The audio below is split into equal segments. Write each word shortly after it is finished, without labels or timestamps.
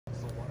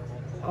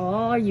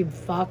Oh, you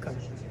fucker.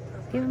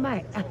 Give him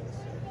back.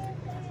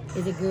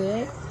 Is it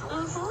good?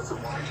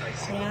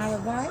 Can I have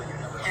a bite?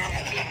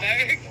 Happy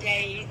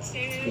birthday to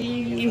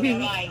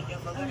you.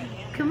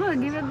 Come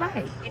on, give it a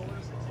bite.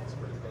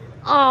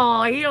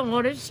 Oh, you don't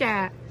want a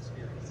shot.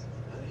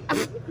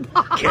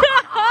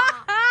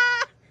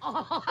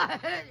 Oh,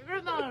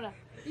 Ramona,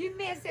 you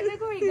missed it.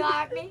 Look where he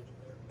got me.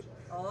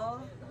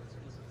 Oh.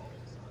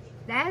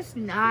 That's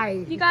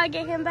nice. You gotta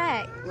get him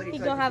back. He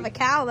gonna have a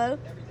cow though.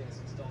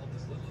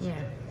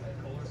 Yeah.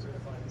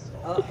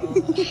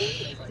 Uh-oh.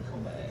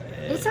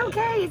 It's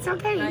okay. It's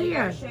okay. Now you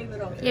Here. gotta shave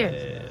it off. Here.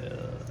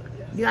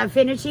 You gotta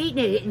finish eating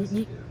it.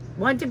 You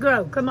want to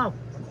grow. Come on.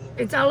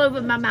 It's all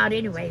over my mouth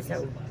anyway,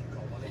 so.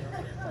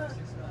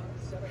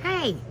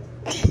 Hey.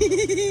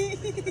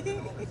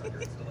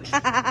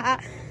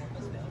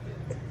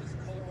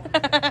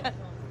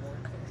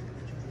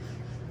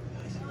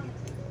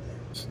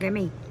 Let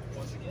me.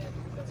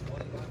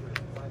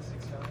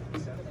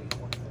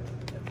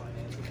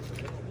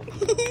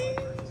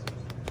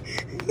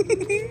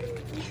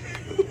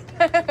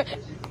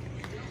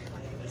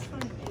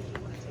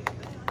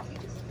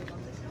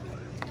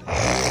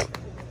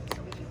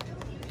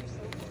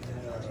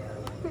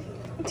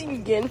 You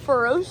getting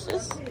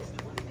ferocious?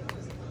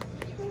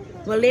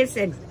 Well,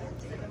 listen.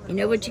 You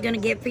know what you're gonna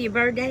get for your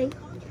birthday?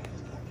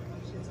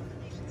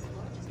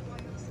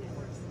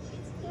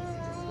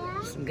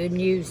 Some good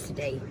news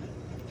today.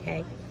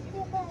 Okay?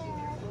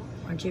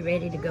 Aren't you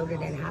ready to go to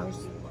that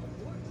house?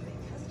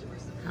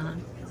 Huh?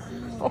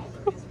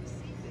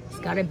 It's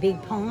got a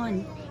big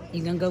pond.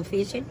 You gonna go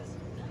fishing?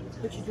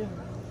 What you doing?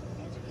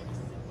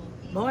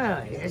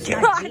 Boy, that's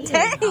not God big,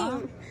 dang. huh?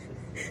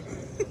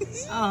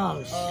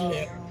 Oh,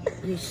 shit.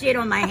 You shit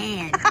on my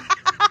hand.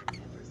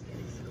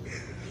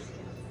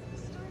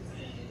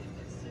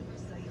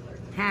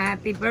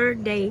 Happy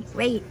birthday.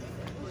 Wait.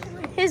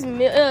 His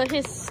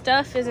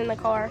stuff is in the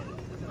car.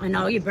 And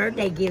all your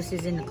birthday gifts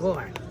is in the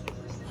car.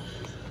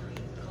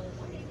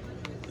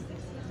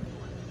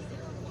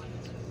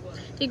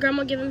 Did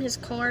Grandma give him his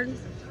card?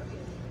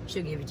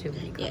 She'll give it to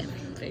me. Yeah,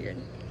 figured.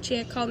 She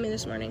had called me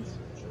this morning.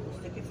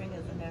 Stick your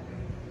fingers in there.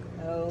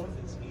 Oh.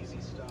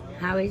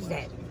 How is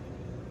that?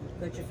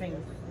 Put your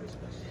fingers.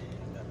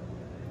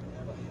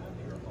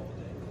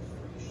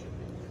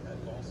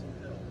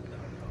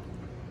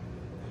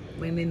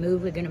 When we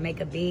move, we're gonna make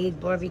a big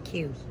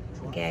barbecue.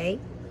 Okay?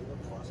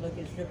 Look,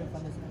 it's dripping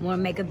from his mouth.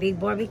 Wanna make a big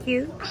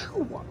barbecue?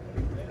 Ow.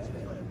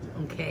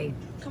 Okay.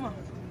 Come on.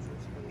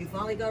 You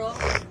finally got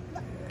off?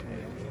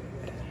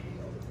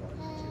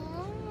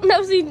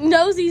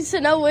 Nosy to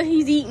know what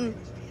he's eating.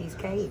 He's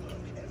cake.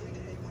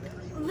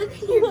 Look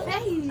at your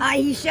face.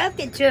 He shoved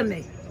it to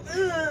me.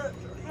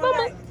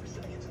 Mama.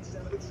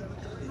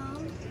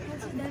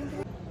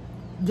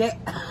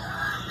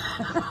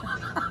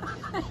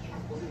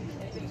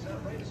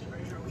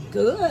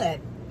 Good.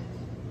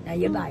 Now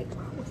you bite.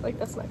 It's like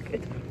that's not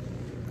good.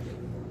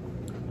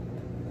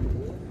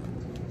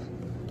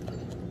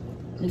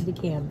 Move the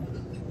camera.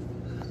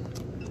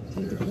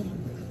 Move the camera.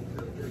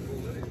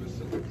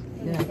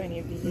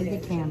 Good. Move the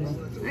camera.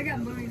 I got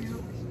mine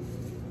out.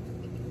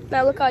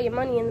 Now look all your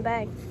money in the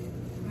bag.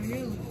 I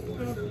know.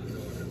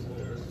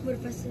 What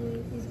if I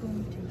say he's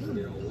going to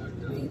you?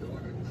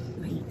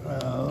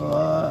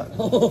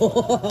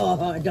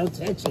 Oh, don't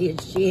touch his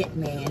shit,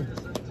 man.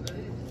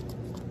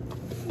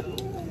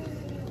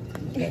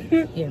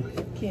 Okay, here.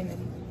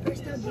 Kennedy.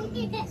 First I'll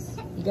do this.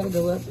 You gotta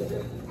go up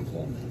there.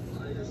 Okay.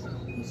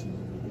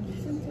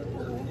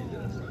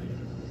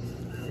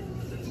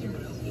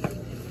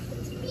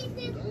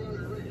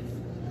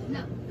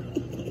 No.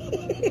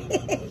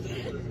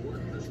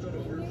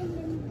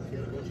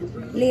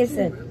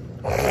 Listen,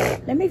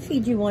 let me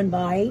feed you one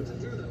bite.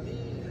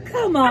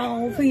 Come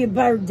on for your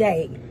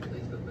birthday.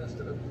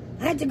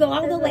 I had to go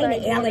all the way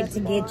to Alec to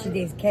get you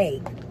this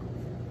cake.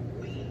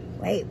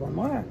 Wait, one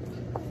more.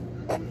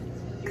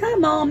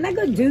 Come on, I'm not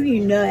gonna do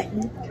you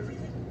nothing.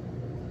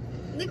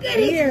 Look at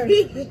Here.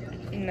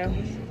 it. No.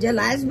 Your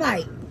last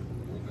bite.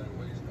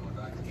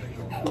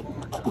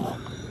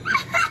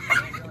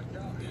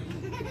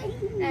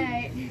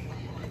 Alright.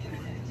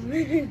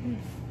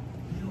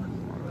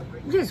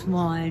 Just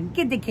one.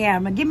 Get the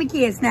camera. Give me a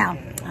kiss now.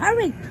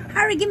 Hurry.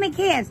 Hurry, give me a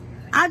kiss.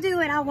 I'll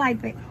do it. I'll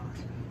wipe it.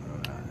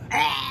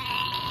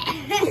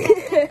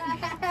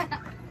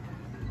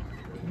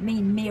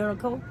 Mean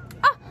miracle.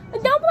 Oh,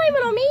 don't blame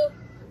it on me.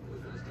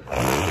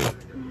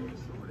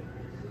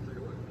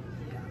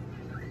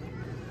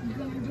 You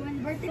gonna join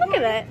the birthday Look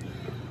party? at that.